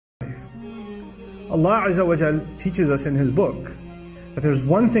Allah Azza wa Jal teaches us in His book that there's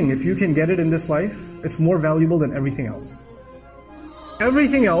one thing, if you can get it in this life, it's more valuable than everything else.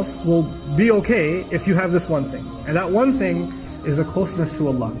 Everything else will be okay if you have this one thing. And that one thing is a closeness to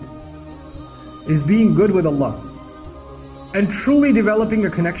Allah, is being good with Allah, and truly developing a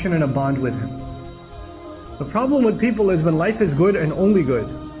connection and a bond with Him. The problem with people is when life is good and only good,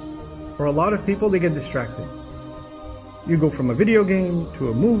 for a lot of people they get distracted. You go from a video game,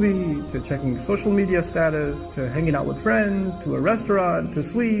 to a movie, to checking social media status, to hanging out with friends, to a restaurant, to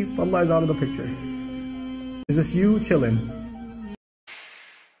sleep. Allah is out of the picture. It's just you chilling.